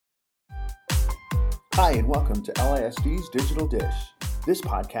Hi, and welcome to LASD's Digital Dish. This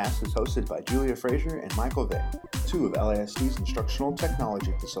podcast is hosted by Julia Frazier and Michael Vick, two of LASD's instructional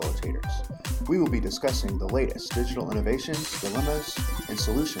technology facilitators. We will be discussing the latest digital innovations, dilemmas, and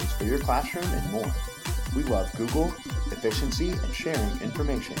solutions for your classroom and more. We love Google, efficiency, and sharing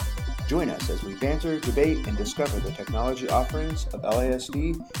information. Join us as we banter, debate, and discover the technology offerings of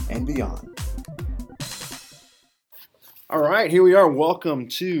LASD and beyond. All right, here we are. Welcome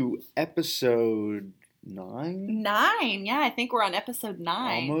to episode 9? 9, yeah, I think we're on episode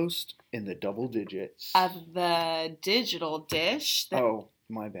 9. Almost in the double digits. Of the digital dish. Oh,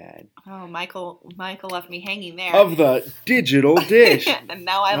 my bad. Oh, Michael left me hanging there. Of the digital dish. And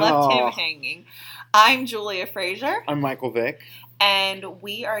now I left him hanging. I'm Julia Frazier. I'm Michael Vick. And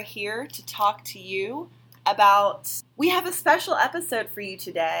we are here to talk to you about, we have a special episode for you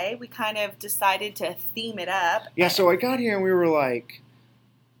today. We kind of decided to theme it up. Yeah, so I got here and we were like,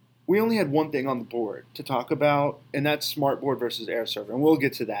 we only had one thing on the board to talk about, and that's Smartboard versus AirServer, and we'll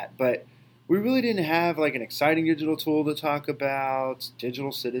get to that. But we really didn't have like an exciting digital tool to talk about,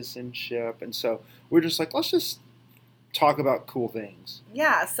 digital citizenship, and so we're just like, let's just talk about cool things.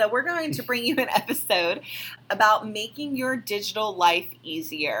 Yeah, so we're going to bring you an episode about making your digital life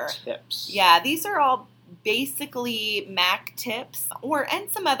easier. Tips. Yeah, these are all basically Mac tips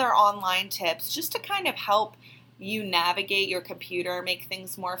and some other online tips just to kind of help you navigate your computer, make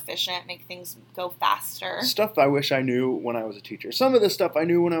things more efficient, make things go faster. Stuff I wish I knew when I was a teacher. Some of the stuff I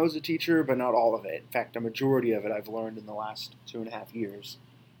knew when I was a teacher, but not all of it. In fact, a majority of it I've learned in the last 2.5 years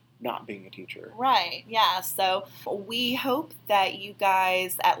not being a teacher. Right, yeah. So we hope that you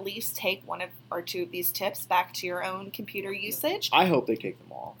guys at least take one or two of these tips back to your own computer usage. I hope they take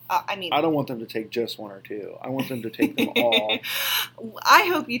them all. I don't want them to take just one or two. I want them to take them all. I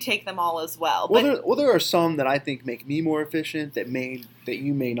hope you take them all as well. Well, there are some that I think make me more efficient that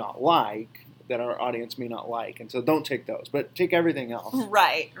you may not like, that our audience may not like, and so don't take those, but take everything else.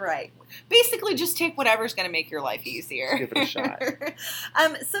 Right. Basically, just take whatever's going to make your life easier. Give it a shot.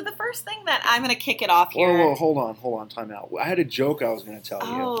 So the first thing that I'm going to kick it off here. Whoa, hold on, time out. I had a joke I was going to tell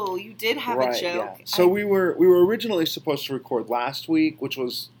you. Oh, you did have a joke. Yeah. So we were originally supposed to record last week, which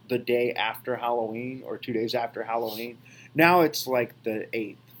was the day after Halloween, or 2 days after Halloween. Now it's like the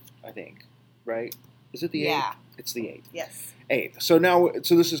 8th, I think, right? Is it the 8th? Yeah. It's the 8th. Yes. 8th. So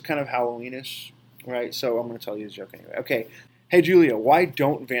this is kind of Halloweenish, right? So I'm going to tell you the joke anyway. Okay. Hey, Julia, why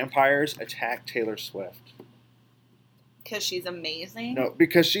don't vampires attack Taylor Swift? Because she's amazing? No,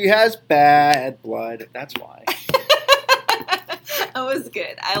 because she has bad blood. That's why. That was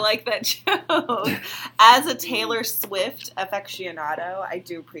good. I like that joke. As a Taylor Swift aficionado, I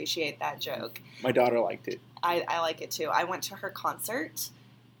do appreciate that joke. My daughter liked it. I like it too. I went to her concert,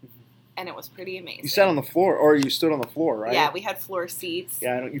 and it was pretty amazing. You sat on the floor, or you stood on the floor, right? Yeah, we had floor seats.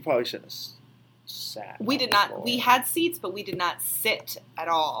 Yeah, you probably shouldn't have sat. We did not. We had seats, but we did not sit at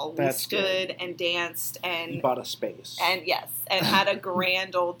all. We stood good. And danced and you bought a space. And yes, and had a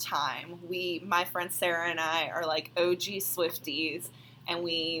grand old time. My friend Sarah and I are like OG Swifties, and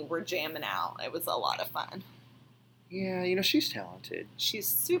we were jamming out. It was a lot of fun. Yeah, she's talented. She's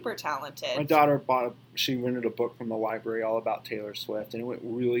super talented. My daughter she rented a book from the library all about Taylor Swift, and it went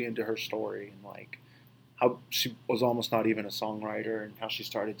really into her story and like how she was almost not even a songwriter and how she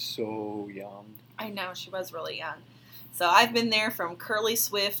started so young. I know, she was really young. So I've been there from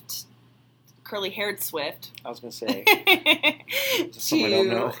curly-haired Swift. I was going to say. I don't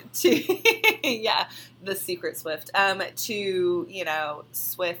know. Yeah, the secret Swift. To,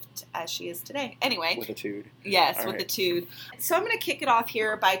 Swift as she is today. Anyway. With a tude. Yes, all with right. a tude. So I'm going to kick it off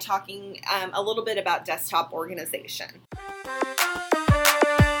here by talking a little bit about desktop organization.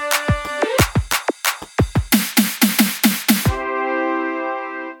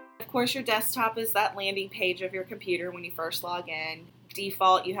 Of course, your desktop is that landing page of your computer when you first log in.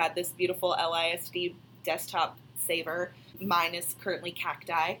 Default, you had this beautiful LASD desktop saver. Mine is currently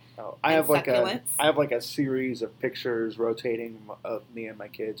cacti. Oh, I have like a series of pictures rotating of me and my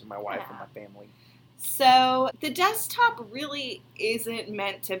kids and my wife and my family. So the desktop really isn't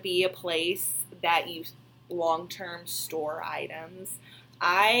meant to be a place that you long-term store items.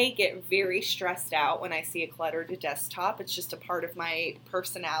 I get very stressed out when I see a cluttered desktop. It's just a part of my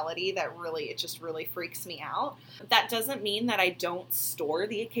personality that just really freaks me out. That doesn't mean that I don't store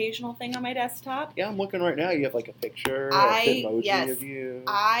the occasional thing on my desktop. Yeah, I'm looking right now. You have like a picture, a Bitmoji of you.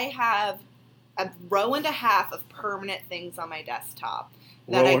 I have a row and a half of permanent things on my desktop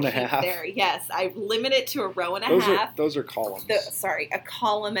that I keep there. Yes, I limit it to a row and a half. Those are columns. A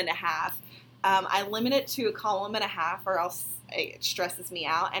column and a half. I limit it to a column and a half, or else it stresses me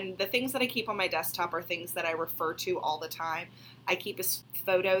out. And the things that I keep on my desktop are things that I refer to all the time. I keep a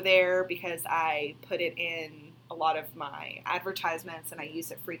photo there because I put it in a lot of my advertisements and I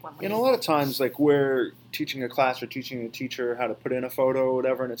use it frequently. And a lot of times, like, we're teaching a class or teaching a teacher how to put in a photo or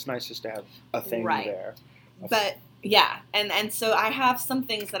whatever, and it's nice just to have a thing there. But yeah, and so I have some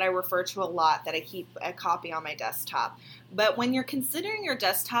things that I refer to a lot that I keep a copy on my desktop. But when you're considering your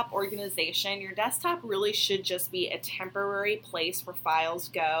desktop organization, your desktop really should just be a temporary place where files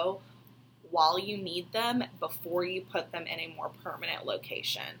go while you need them before you put them in a more permanent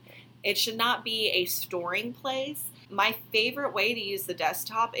location. It should not be a storing place. My favorite way to use the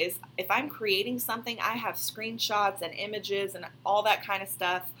desktop is if I'm creating something, I have screenshots and images and all that kind of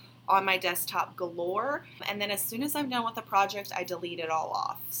stuff on my desktop galore. And then as soon as I'm done with the project, I delete it all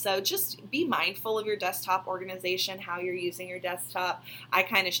off. So just be mindful of your desktop organization, how you're using your desktop. I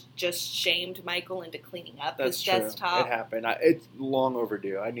kind of just shamed Michael into cleaning up his desktop. It happened. It's long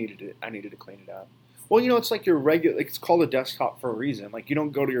overdue. I needed to clean it up. Well, it's like your regular. It's called a desktop for a reason. Like, you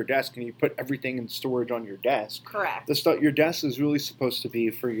don't go to your desk and you put everything in storage on your desk. Correct. Your desk is really supposed to be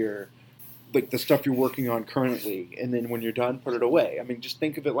for your, like, the stuff you're working on currently, and then when you're done, put it away. I mean, just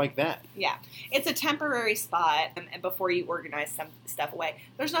think of it like that. Yeah, it's a temporary spot, and before you organize some stuff away.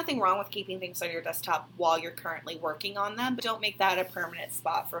 There's nothing wrong with keeping things on your desktop while you're currently working on them, but don't make that a permanent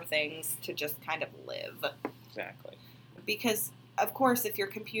spot for things to just kind of live. Exactly. Because, of course, if your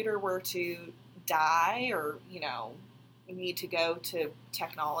computer were to die or, need to go to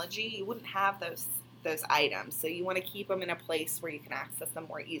technology, you wouldn't have those items. So you want to keep them in a place where you can access them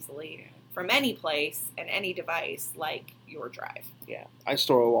more easily from any place and any device, like your drive. Yeah, I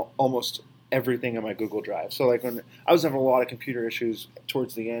store almost everything in my Google Drive. So, like, when I was having a lot of computer issues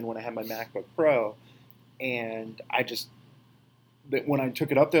towards the end when I had my MacBook Pro, and when I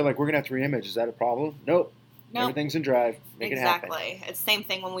took it up there, like, we're gonna have to reimage. Is that a problem? Nope. Everything's in Drive. Make it happen. Exactly. It's the same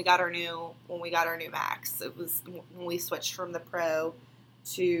thing when we got our new Macs. It was when we switched from the Pro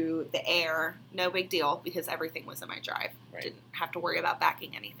to the Air. No big deal because everything was in my Drive. Right. Didn't have to worry about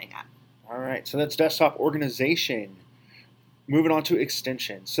backing anything up. All right. So that's desktop organization. Moving on to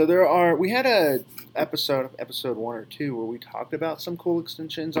extensions. So we had a episode 1 or 2 where we talked about some cool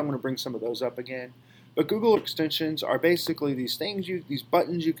extensions. I'm going to bring some of those up again. But Google extensions are basically these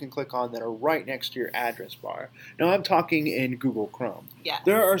buttons you can click on that are right next to your address bar. Now, I'm talking in Google Chrome. Yes.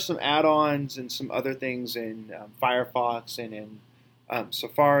 There are some add-ons and some other things in Firefox and in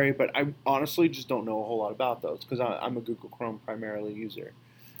Safari, but I honestly just don't know a whole lot about those because I'm a Google Chrome primarily user.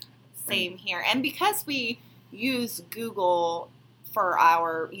 Same here. And because we use Google for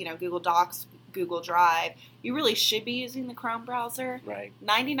our, Google Docs, Google Drive, you really should be using the Chrome browser. Right.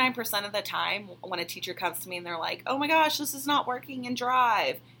 99% of the time when a teacher comes to me and they're like, oh my gosh, this is not working in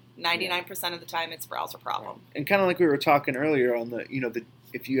Drive, 99% of the time it's a browser problem. Right. And kind of like we were talking earlier on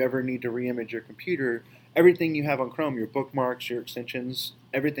if you ever need to reimage your computer, everything you have on Chrome, your bookmarks, your extensions,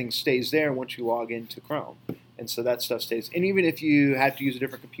 everything stays there once you log into Chrome. And so that stuff stays. And even if you have to use a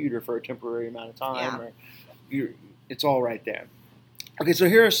different computer for a temporary amount of time, it's all right there. Okay, so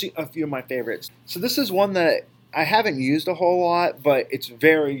here are a few of my favorites. So this is one that I haven't used a whole lot, but it's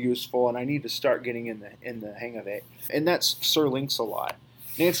very useful, and I need to start getting in the hang of it. And that's Sir Links-a-Lot.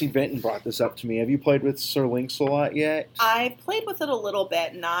 Nancy Benton brought this up to me. Have you played with Sir Links-a-Lot yet? I played with it a little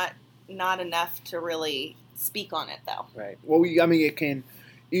bit, not enough to really speak on it, though. Right. Well,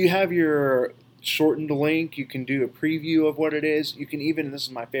 you have your shortened link. You can do a preview of what it is. You can even, and this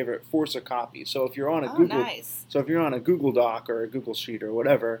is my favorite, force a copy. So if you're on a Google Doc or a Google Sheet or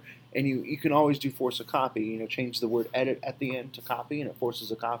whatever, and you can always do force a copy. Change the word edit at the end to copy, and it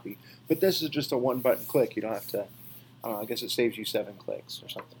forces a copy. But this is just a one button click. You don't have to. I guess it saves you 7 clicks or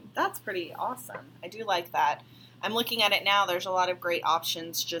something. That's pretty awesome. I do like that. I'm looking at it now. There's a lot of great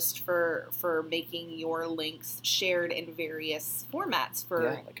options just for making your links shared in various formats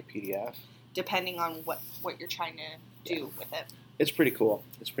like a PDF. Depending on what you're trying to do with it. It's pretty cool.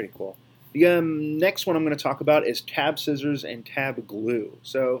 The next one I'm going to talk about is Tab Scissors and Tab Glue.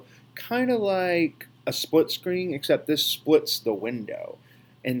 So kind of like a split screen, except this splits the window.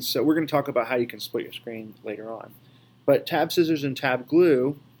 And so we're going to talk about how you can split your screen later on. But Tab Scissors and Tab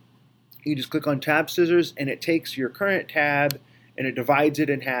Glue, you just click on Tab Scissors and it takes your current tab and it divides it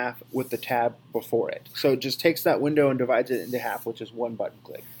in half with the tab before it. So it just takes that window and divides it into half, which is one button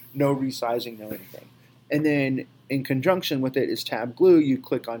click. No resizing, no anything. And then in conjunction with it is Tab Glue. You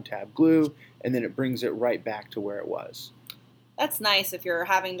click on Tab Glue, and then it brings it right back to where it was. That's nice if you're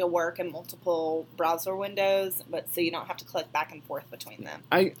having to work in multiple browser windows, but so you don't have to click back and forth between them.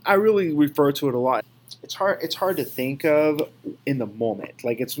 I really refer to it a lot. it's hard to think of in the moment.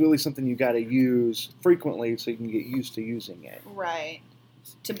 Like, it's really something you got to use frequently so you can get used to using it. Right.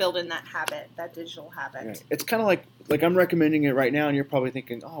 To build in that habit, that digital habit. Right. It's kind of like I'm recommending it right now, and you're probably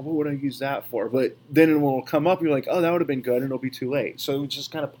thinking, oh, what would I use that for? But then when it'll come up, you're like, oh, that would have been good, and it'll be too late. So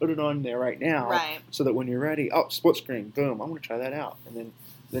just kind of put it on there right now, Right. so that when you're ready, oh, split screen, boom, I'm going to try that out. And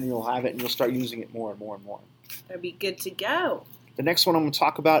then you'll have it, and you'll start using it more and more and more. That'd be good to go. The next one I'm going to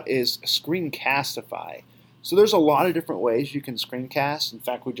talk about is Screencastify. So there's a lot of different ways you can screencast. In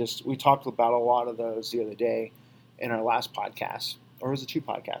fact, we talked about a lot of those the other day in our last podcast. Or was it 2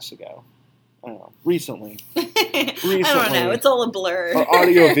 podcasts ago? I don't know. Recently. I don't know. It's all a blur. Or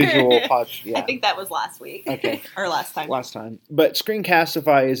audio-visual podcast. Yeah. I think that was last week. Okay. Or last time. Last time. But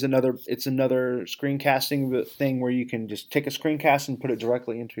Screencastify is another screencasting thing where you can just take a screencast and put it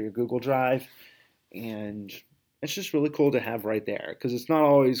directly into your Google Drive. And it's just really cool to have right there. Because it's not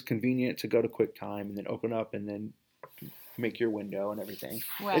always convenient to go to QuickTime and then open up and then make your window and everything.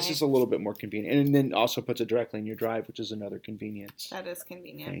 Right. It's just a little bit more convenient. And then also puts it directly in your drive, which is another convenience. That is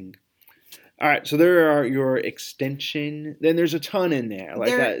convenient. Thing. All right, so there are your extension. Then there's a ton in there.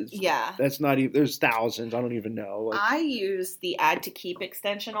 That's not even. There's thousands. I don't even know. I use the Add to Keep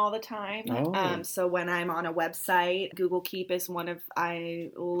extension all the time. Oh. So when I'm on a website, Google Keep is I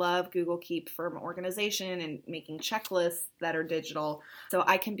love Google Keep for organization and making checklists that are digital. So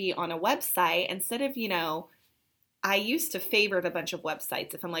I can be on a website instead of, I used to favorite a bunch of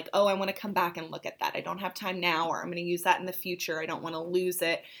websites. If I'm like, oh, I want to come back and look at that. I don't have time now, or I'm going to use that in the future. I don't want to lose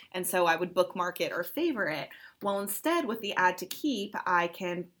it. And so I would bookmark it or favorite it. Well, instead with the Add to Keep, I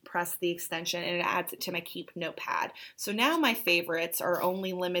can press the extension and it adds it to my Keep notepad. So now my favorites are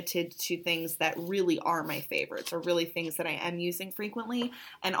only limited to things that really are my favorites, or really things that I am using frequently.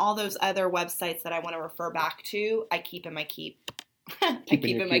 And all those other websites that I want to refer back to, I keep in my Keep.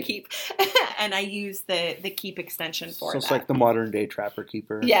 My Keep. And I use the Keep extension for that. So it's like the modern day Trapper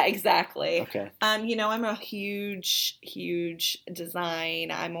Keeper. Yeah, exactly. Okay. I'm a huge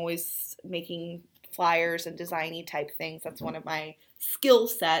design. I'm always making flyers and designy type things. That's one of my skill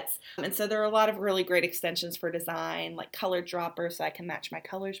sets. And so there are a lot of really great extensions for design, like Color Dropper, so I can match my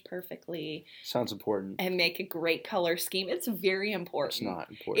colors perfectly. Sounds important. And make a great color scheme. It's very important. It's not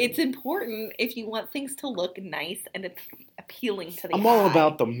important. It's important if you want things to look nice and appealing to the eye. I'm all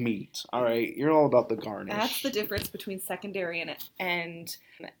about the meat, all right? You're all about the garnish. That's the difference between secondary and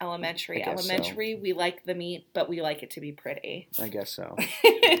elementary. Elementary, we like the meat, but we like it to be pretty. I guess so.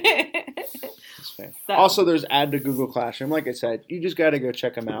 That's fair. So. Also, there's Add to Google Classroom. Like I said, you just got to go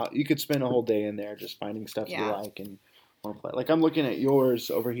check them out. You could spend a whole day in there just finding stuff you like and want to play. Like, I'm looking at yours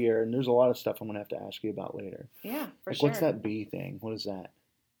over here, and there's a lot of stuff I'm going to have to ask you about later. Yeah, for sure. What's that B thing? What is that?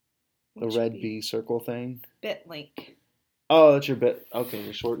 The red B circle thing? BitLink. Oh, that's your Bit. Okay,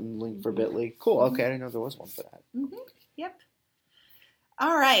 your shortened link for Bitly. Cool. Okay, I didn't know there was one for that. Mm-hmm. Yep.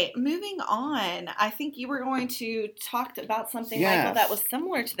 All right, moving on. I think you were going to talk about something, Michael, that was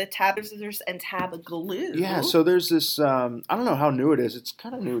similar to the tab scissors and tab glue. Yeah, so there's this, I don't know how new it is. It's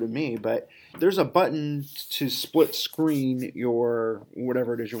kind of new to me, but there's a button to split screen your,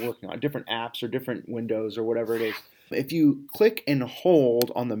 whatever it is you're working on, different apps or different windows or whatever it is. If you click and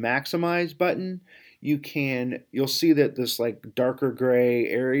hold on the maximize button, you'll see that this like darker gray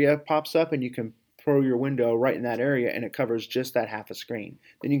area pops up, and you can throw your window right in that area, and it covers just that half a screen.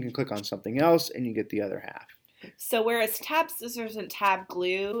 Then you can click on something else, and you get the other half. So whereas tab scissors and tab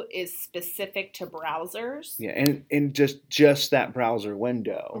glue is specific to browsers. Yeah, and just that browser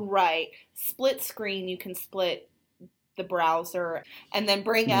window. Right. Split screen, you can split the browser and then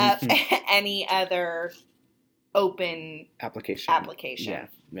bring up any other open application.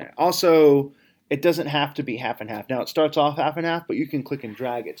 Yeah. Also, it doesn't have to be half and half. Now, it starts off half and half, but you can click and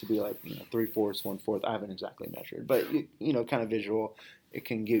drag it to be like 3/4, 1/4. I haven't exactly measured, but kind of visual. You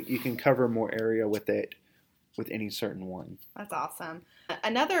can cover more area with it with any certain one. That's awesome.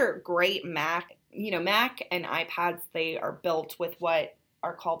 Another great Mac and iPads, they are built with what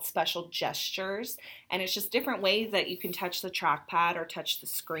are called special gestures, and it's just different ways that you can touch the trackpad or touch the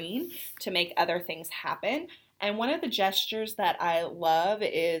screen to make other things happen. And one of the gestures that I love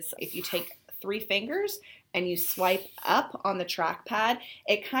is if you take 3 fingers and you swipe up on the trackpad,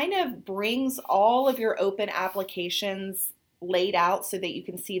 it kind of brings all of your open applications laid out so that you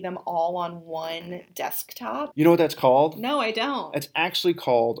can see them all on one desktop. You know what that's called? No, I don't. It's actually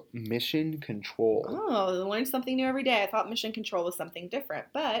called Mission Control. Oh, I learn something new every day. I thought Mission Control was something different,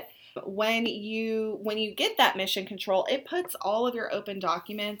 but when you get that Mission Control, it puts all of your open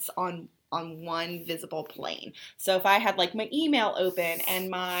documents on one visible plane. So if I had like my email open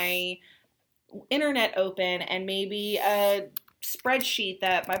and my internet open and maybe a spreadsheet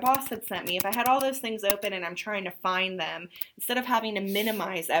that my boss had sent me, if I had all those things open and I'm trying to find them, instead of having to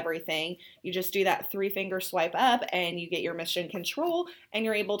minimize everything, you just do that 3-finger swipe up and you get your mission control and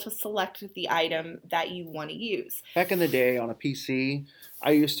you're able to select the item that you want to use. Back in the day on a PC,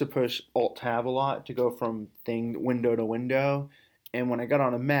 I used to push Alt-Tab a lot to go from window to window. And when I got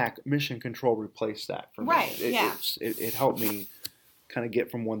on a Mac, Mission Control replaced that for me. Right, yeah. It helped me kind of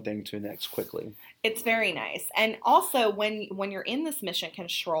get from one thing to the next quickly. It's very nice. And also when you're in this mission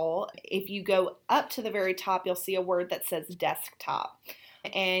control, if you go up to the very top, you'll see a word that says desktop.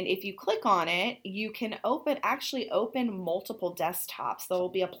 And if you click on it, you can actually open multiple desktops. There will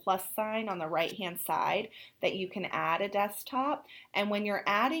be a plus sign on the right-hand side that you can add a desktop. And when you're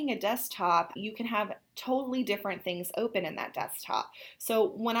adding a desktop, you can have totally different things open in that desktop. So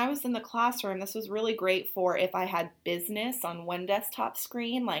when I was in the classroom, this was really great for if I had business on one desktop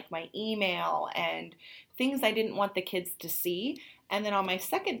screen, like my email and things I didn't want the kids to see. And then on my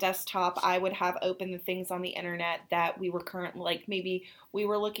second desktop, I would have open the things on the internet that we were currently, like maybe we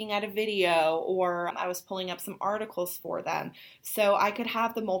were looking at a video or I was pulling up some articles for them. So I could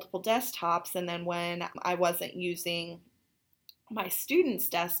have the multiple desktops, and then when I wasn't using my student's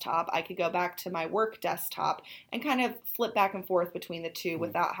desktop, I could go back to my work desktop and kind of flip back and forth between the two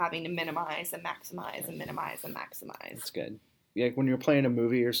without having to minimize and maximize and minimize and maximize. That's good. Like when you're playing a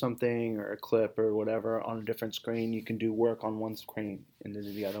movie or something or a clip or whatever on a different screen, you can do work on one screen and then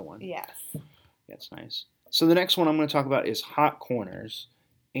do the other one. Yes. That's nice. So the next one I'm going to talk about is hot corners.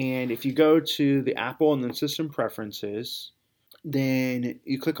 And if you go to the Apple and then System Preferences, then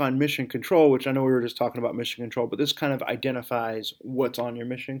you click on Mission Control, which I know we were just talking about Mission Control, but this kind of identifies what's on your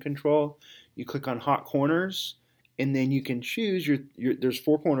Mission Control. You click on Hot Corners, and then you can choose there's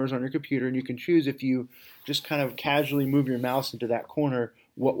 4 corners on your computer, and you can choose if you just kind of casually move your mouse into that corner,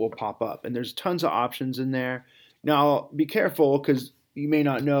 what will pop up. And there's tons of options in there. Now, be careful because you may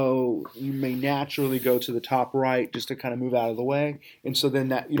not know, you may naturally go to the top right just to kind of move out of the way. And so then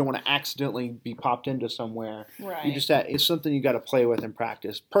that you don't want to accidentally be popped into somewhere. Right. It's something you got to play with and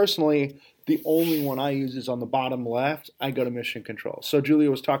practice. Personally, the only one I use is on the bottom left. I go to Mission Control. So Julia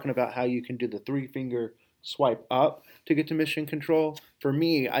was talking about how you can do the 3-finger swipe up to get to Mission Control. For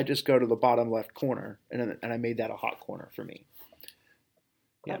me, I just go to the bottom left corner, and I made that a hot corner for me.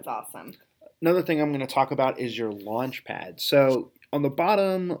 That's awesome. Another thing I'm going to talk about is your launch pad. So on the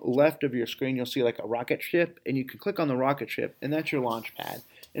bottom left of your screen, you'll see like a rocket ship, and you can click on the rocket ship, and that's your launch pad.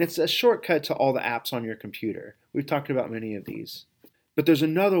 And it's a shortcut to all the apps on your computer. We've talked about many of these. But there's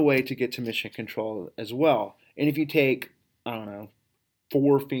another way to get to Mission Control as well. And if you take,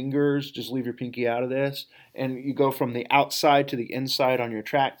 4 fingers, just leave your pinky out of this, and you go from the outside to the inside on your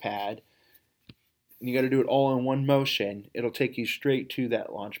trackpad, and you got to do it all in one motion, it'll take you straight to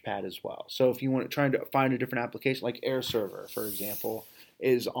that launch pad as well. So if you want to try to find a different application, like Air Server, for example,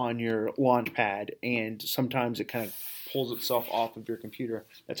 is on your launch pad, and sometimes it kind of pulls itself off of your computer.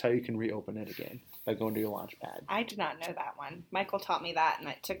 That's how you can reopen it again, by going to your launch pad. I did not know that one. Michael taught me that, and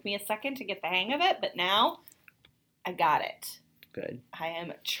it took me a second to get the hang of it, but now I got it. Good. I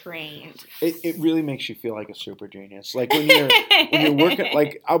am trained. It really makes you feel like a super genius. Like when you're working,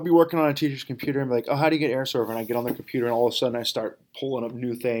 like I'll be working on a teacher's computer and be like, oh, how do you get Air Server? And I get on their computer and all of a sudden I start pulling up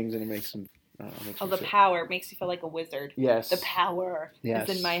new things and it makes them. The power makes you feel like a wizard. Yes. The power is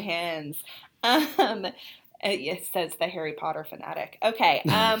in my hands. It says the Harry Potter fanatic. Okay,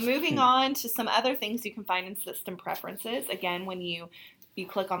 moving on to some other things you can find in System Preferences. Again, when you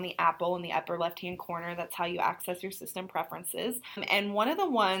click on the Apple in the upper left-hand corner, that's how you access your System Preferences. And one of the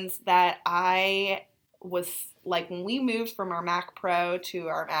ones that I was, like when we moved from our Mac Pro to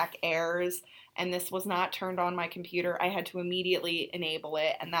our Mac Airs, and this was not turned on my computer, I had to immediately enable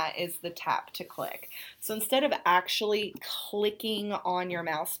it, and that is the tap to click. So instead of actually clicking on your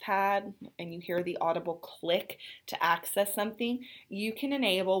mouse pad and you hear the audible click to access something, you can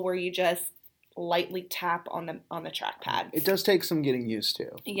enable where you just lightly tap on the trackpad. It does take some getting used to.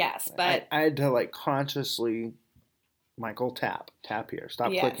 Yes, but I had to like consciously, Michael, tap here.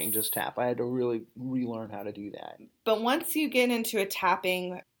 Stop clicking, just tap. I had to really relearn how to do that. But once you get into a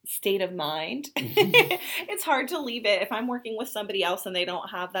tapping state of mind, it's hard to leave it. If I'm working with somebody else and they don't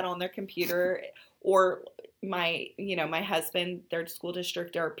have that on their computer, or my husband, their school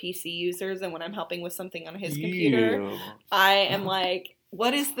district are PC users, and when I'm helping with something on his computer, I am like,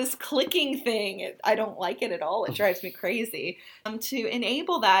 what is this clicking thing? I don't like it at all. It drives me crazy. To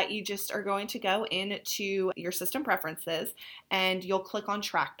enable that, you just are going to go into your System Preferences and you'll click on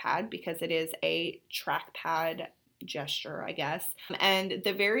Trackpad because it is a trackpad gesture, I guess. And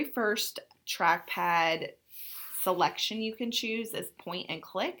the very first trackpad selection you can choose is point and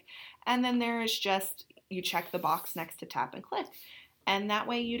click. And then there is just you check the box next to tap and click. And that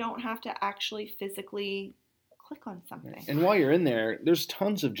way you don't have to actually physically click on something. And while you're in there, there's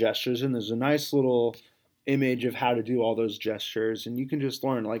tons of gestures, and there's a nice little image of how to do all those gestures, and you can just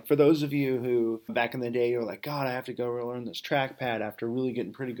learn. Like, for those of you who back in the day you're like, God, I have to go learn this trackpad after really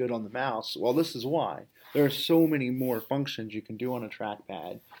getting pretty good on the mouse. Well, this is why. There are so many more functions you can do on a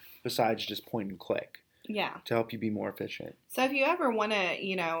trackpad besides just point and click. Yeah. To help you be more efficient. So if you ever want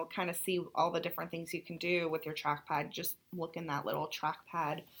to, kind of see all the different things you can do with your trackpad, just look in that little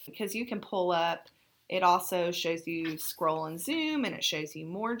trackpad, because you can pull up. It also shows you scroll and zoom, and it shows you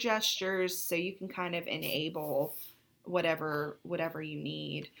more gestures, so you can kind of enable whatever you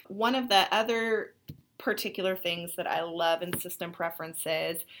need. One of the other particular things that I love in system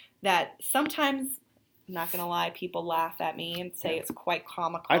preferences that sometimes, I'm not going to lie, people laugh at me and say it's quite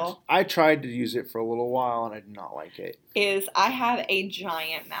comical. I tried to use it for a little while, and I did not like it. Is I have a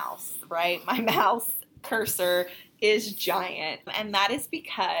giant mouse, right? My mouse cursor is giant, and that is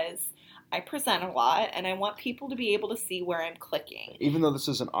because I present a lot, and I want people to be able to see where I'm clicking. Even though this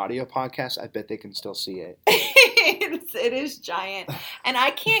is an audio podcast, I bet they can still see it. It is giant. And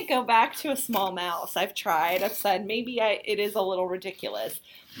I can't go back to a small mouse. I've tried. I've said maybe it is a little ridiculous.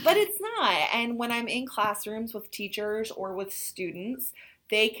 But it's not. And when I'm in classrooms with teachers or with students,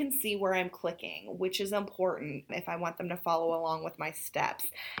 they can see where I'm clicking, which is important if I want them to follow along with my steps.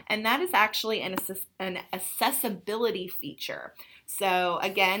 And that is actually an accessibility feature. So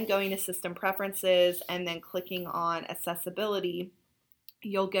again, going to System Preferences and then clicking on Accessibility,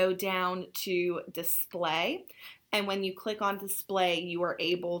 you'll go down to Display. And when you click on Display, you are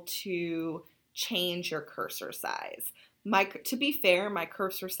able to change your cursor size. To be fair, my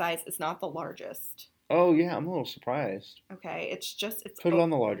cursor size is not the largest. Oh, yeah, I'm a little surprised. Okay, it's Put it on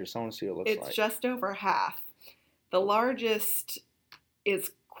the largest. I want to see what it looks like. It's just over half. The largest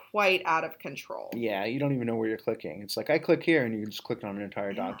is quite out of control. Yeah, you don't even know where you're clicking. It's like, I click here, and you just click on an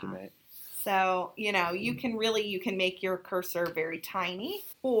entire document. So, you can make your cursor very tiny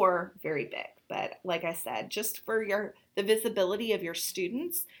or very big. But like I said, just for the visibility of your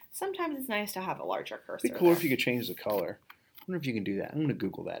students, sometimes it's nice to have a larger cursor. It'd be cool if you could change the color. I wonder if you can do that. I'm going to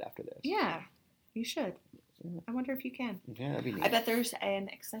Google that after this. Yeah, you should. Yeah. I wonder if you can. Yeah, that'd be neat. I bet there's an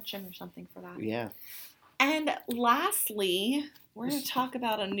extension or something for that. Yeah. And lastly, we're going to talk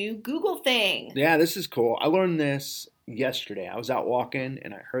about a new Google thing. Yeah, this is cool. I learned this yesterday. I was out walking,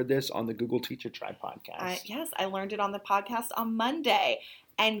 and I heard this on the Google Teacher Try podcast. Yes, I learned it on the podcast on Monday.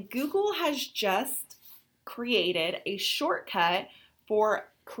 And Google has just created a shortcut for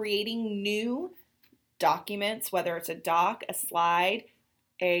creating new documents, whether it's a doc, a slide,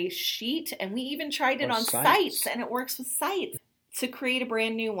 a sheet, and we even tried it on sites, and it works with sites to create a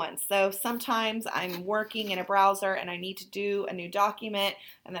brand new one. So sometimes I'm working in a browser and I need to do a new document,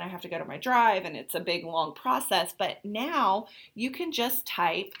 and then I have to go to my drive, and it's a big, long process. But now you can just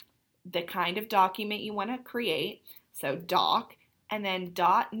type the kind of document you want to create, so doc, and then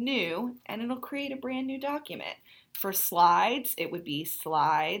 .new, and it'll create a brand new document. For slides, it would be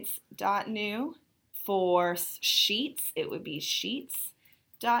slides.new. For sheets, it would be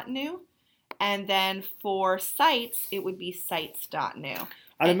sheets.new. And then for sites, it would be sites.new.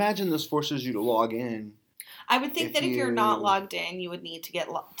 I'd imagine this forces you to log in. I would think that if you're not logged in, you would need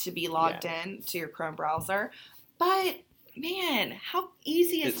to be logged in to your Chrome browser. But, man, how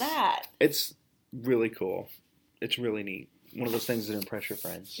easy is that? It's really cool. It's really neat. One of those things that impress your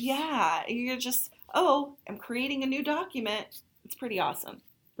friends. Yeah, you're just, I'm creating a new document. It's pretty awesome.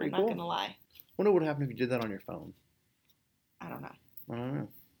 I'm not going to lie. I wonder what would happen if you did that on your phone. I don't know.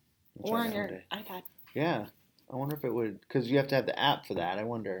 We'll or on your iPad. Yeah. I wonder if it would, because you have to have the app for that. I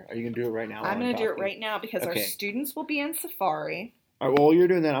wonder. Are you going to do it right now? I'm going to do it right now because our students will be in Safari. All right, well, while you're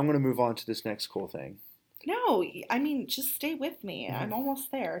doing that, I'm going to move on to this next cool thing. No, I mean, just stay with me. Mm-hmm. I'm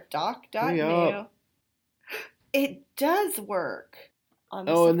almost there. Doc.new. It does work on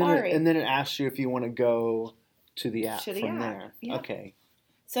the Safari. And then it asks you if you want to go to the app there. Yeah. Okay.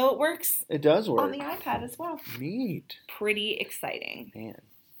 So it works. It does work. On the iPad as well. Neat. Pretty exciting. Man,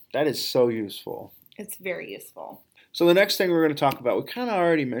 that is so useful. It's very useful. So the next thing we're going to talk about, we kind of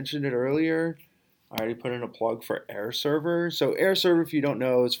already mentioned it earlier. I already put in a plug for AirServer. So AirServer, if you don't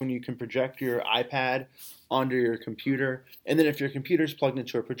know, is when you can project your iPad onto your computer. And then if your computer's plugged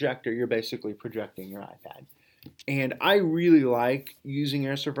into a projector, you're basically projecting your iPad. And I really like using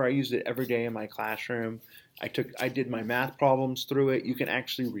AirServer. I used it every day in my classroom. I did my math problems through it. You can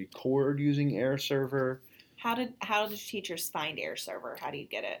actually record using AirServer. How did teachers find AirServer? How do you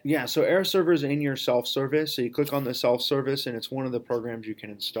get it? Yeah, so AirServer is in your self-service. So you click on the self-service, and it's one of the programs you can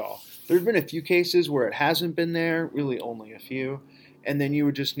install. There have been a few cases where it hasn't been there, really only a few. and then you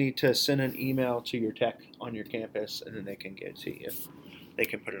would just need to send an email to your tech on your campus, and then they can get it to you. They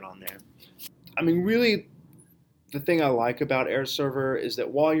can put it on there. I mean, really, the thing I like about AirServer is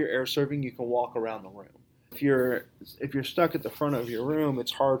that while you're AirServing, you can walk around the room. If you're stuck at the front of your room,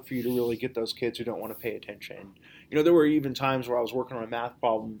 it's hard for you to really get those kids who don't want to pay attention. There were even times where I was working on a math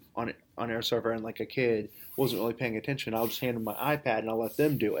problem on AirServer, and like a kid wasn't really paying attention. I'll just hand them my iPad and I'll let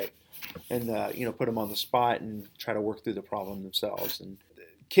them do it, and put them on the spot and try to work through the problem themselves. And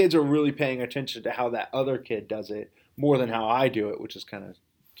kids are really paying attention to how that other kid does it more than how I do it, which is kind of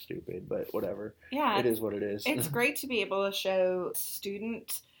stupid, but whatever. Yeah, it is what it is. It's great to be able to show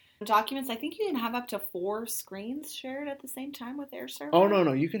student documents. I think you can have up to 4 screens shared at the same time with AirServer. Oh,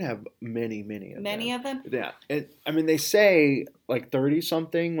 no, you can have many of them. Many of them? Yeah. They say like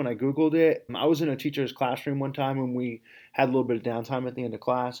 30-something when I Googled it. I was in a teacher's classroom one time when we had a little bit of downtime at the end of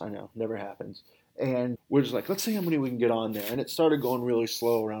class. I know, never happens. And we're just like, let's see how many we can get on there. And it started going really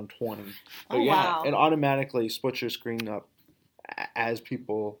slow around 20. But wow. It automatically splits your screen up as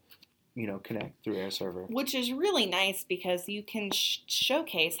people connect through AirServer. Which is really nice because you can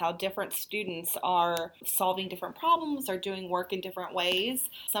showcase how different students are solving different problems or doing work in different ways.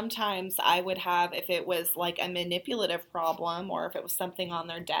 Sometimes I would have, if it was like a manipulative problem or if it was something on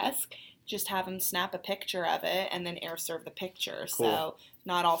their desk, just have them snap a picture of it and then AirServe the picture. Cool. So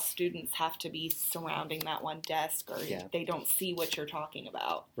not all students have to be surrounding that one desk or they don't see what you're talking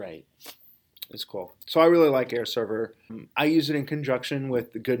about. Right. It's cool. So I really like AirServer. I use it in conjunction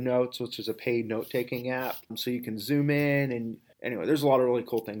with the GoodNotes, which is a paid note-taking app. So you can zoom in and anyway, there's a lot of really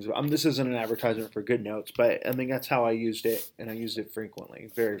cool things. This isn't an advertisement for GoodNotes, but that's how I used it, and I used it frequently,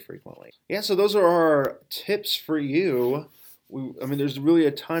 very frequently. Yeah, so those are our tips for you. There's really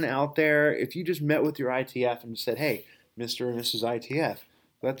a ton out there. If you just met with your ITF and said, hey, Mr. and Mrs. ITF,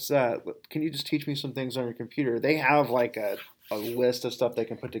 can you just teach me some things on your computer? They have like a list of stuff they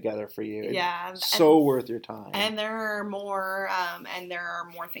can put together for you. It's so worth your time. And there are more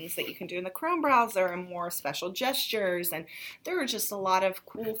things that you can do in the Chrome browser and more special gestures. And there are just a lot of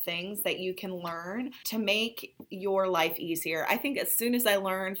cool things that you can learn to make your life easier. I think as soon as I've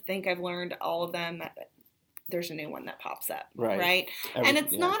learned all of them, there's a new one that pops up, right? And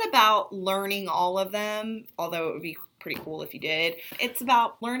it's not about learning all of them, although it would be pretty cool if you did. It's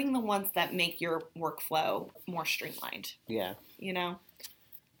about learning the ones that make your workflow more streamlined. Yeah.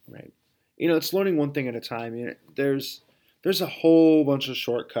 Right. It's learning one thing at a time. There's a whole bunch of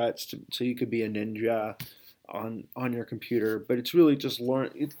shortcuts so you could be a ninja on your computer, but it's really just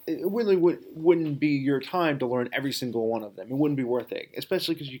learn. It really wouldn't be your time to learn every single one of them. It wouldn't be worth it,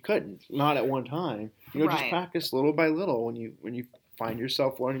 especially because you couldn't, not at one time. Just practice little by little. When you find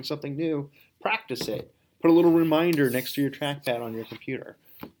yourself learning something new, practice it. Put a little reminder next to your trackpad on your computer.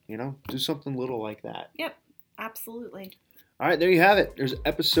 Do something little like that. Yep, absolutely. All right, there you have it. There's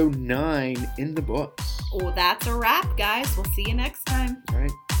episode 9 in the books. Well, that's a wrap, guys. We'll see you next time. All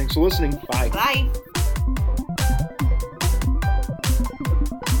right, thanks for listening. Bye. Bye.